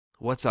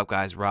What's up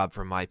guys, Rob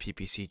from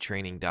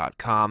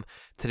myppctraining.com.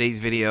 Today's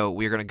video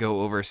we're going to go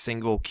over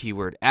single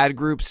keyword ad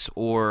groups,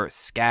 or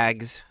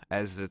SKAGs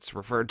as it's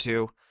referred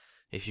to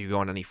if you go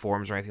on any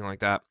forums or anything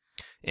like that.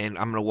 And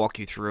I'm going to walk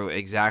you through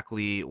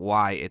exactly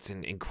why it's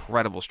an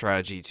incredible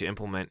strategy to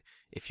implement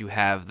if you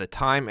have the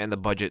time and the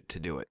budget to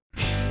do it.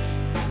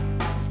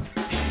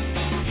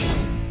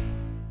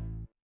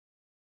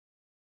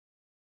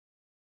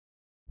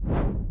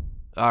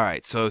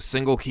 Alright, so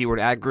single keyword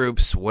ad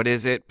groups, what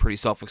is it? Pretty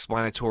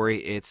self-explanatory.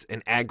 It's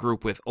an ad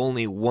group with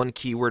only one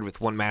keyword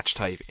with one match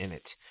type in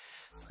it.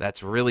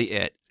 That's really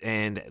it.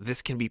 And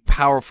this can be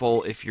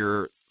powerful if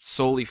you're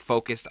solely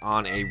focused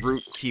on a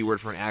root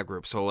keyword for an ad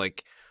group. So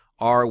like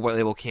our white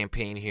label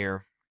campaign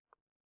here,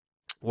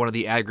 one of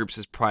the ad groups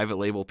is private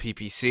label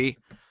PPC.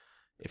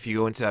 If you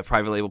go into that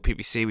private label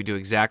PPC, we do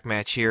exact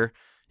match here.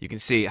 You can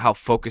see how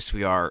focused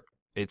we are.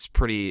 It's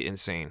pretty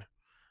insane.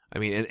 I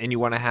mean, and you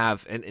want to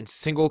have in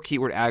single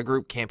keyword ad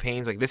group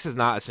campaigns, like this is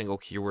not a single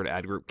keyword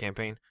ad group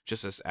campaign,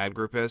 just as ad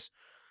group is.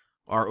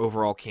 Our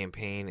overall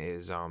campaign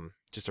is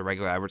just a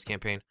regular AdWords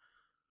campaign.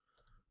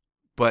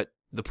 But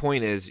the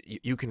point is,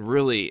 you can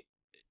really,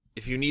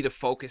 if you need to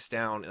focus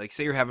down, like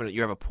say you have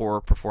a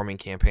poor performing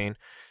campaign,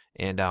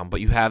 and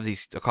but you have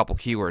a couple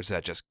keywords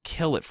that just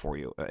kill it for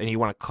you, and you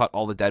want to cut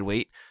all the dead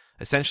weight.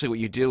 Essentially what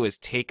you do is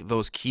take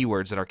those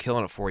keywords that are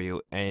killing it for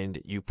you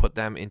and you put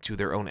them into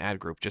their own ad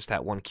group, just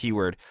that one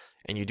keyword,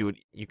 and you do it.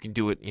 You can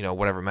do it,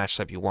 whatever match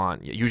type you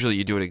want. Usually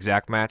you do it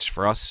exact match.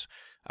 For us,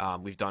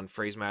 we've done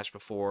phrase match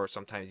before,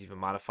 sometimes even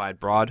modified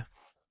broad.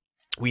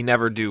 We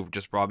never do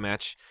just broad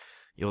match.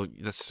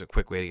 That's a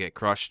quick way to get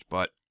crushed,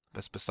 but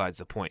that's besides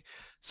the point.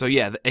 So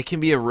yeah, it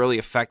can be a really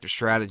effective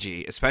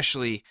strategy,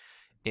 especially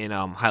in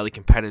highly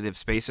competitive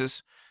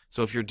spaces.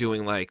 So if you're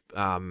doing like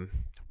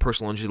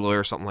personal injury lawyer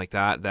or something like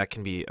that, that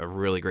can be a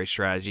really great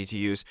strategy to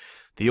use.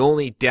 The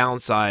only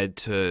downside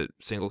to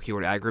single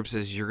keyword ad groups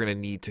is you're going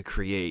to need to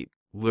create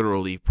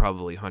literally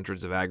probably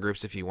hundreds of ad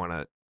groups if you want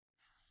to.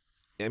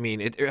 I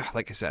mean,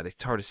 like I said,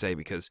 it's hard to say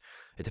because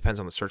it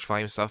depends on the search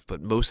volume stuff,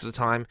 but most of the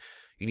time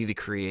you need to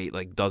create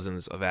like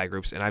dozens of ad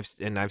groups, and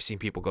I've seen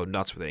people go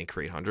nuts with it and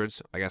create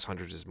hundreds. I guess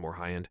hundreds is more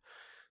high end,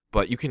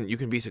 but you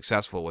can be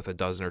successful with a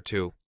dozen or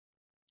two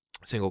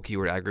single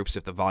keyword ad groups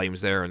if the volume's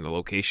there and the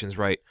location's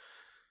right.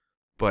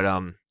 But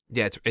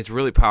yeah, it's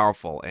really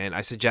powerful, and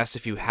I suggest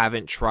if you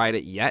haven't tried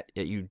it yet,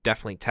 you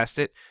definitely test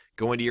it.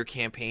 Go into your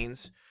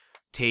campaigns,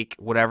 take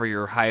whatever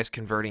your highest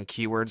converting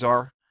keywords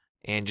are,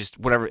 and just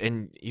whatever,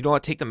 and you know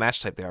what, take the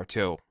match type they are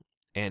too,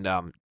 and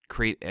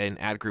create an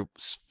ad group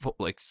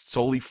like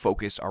solely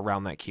focused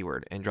around that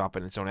keyword and drop it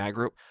in its own ad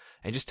group,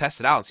 and just test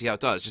it out and see how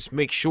it does. Just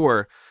make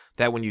sure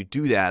that when you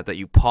do that,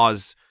 you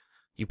pause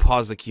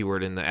the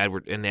keyword in the ad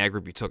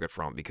group you took it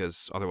from,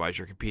 because otherwise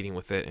you're competing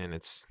with it and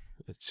it's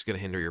going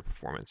to hinder your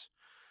performance.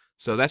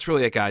 So that's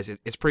really it, guys.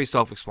 It's pretty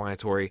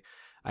self-explanatory.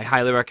 I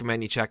highly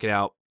recommend you check it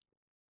out.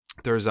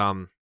 It's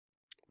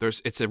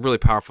a really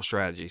powerful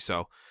strategy.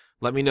 So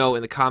let me know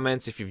in the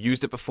comments if you've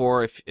used it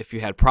before, if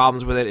you had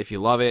problems with it, if you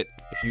love it,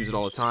 if you use it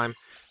all the time.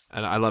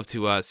 And I love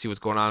to see what's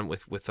going on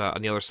with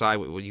on the other side,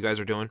 what you guys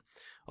are doing.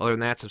 Other than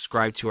that,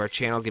 subscribe to our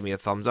channel, give me a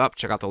thumbs up,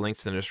 check out the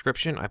links in the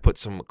description. I put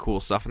some cool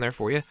stuff in there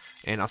for you,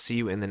 and I'll see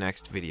you in the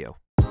next video.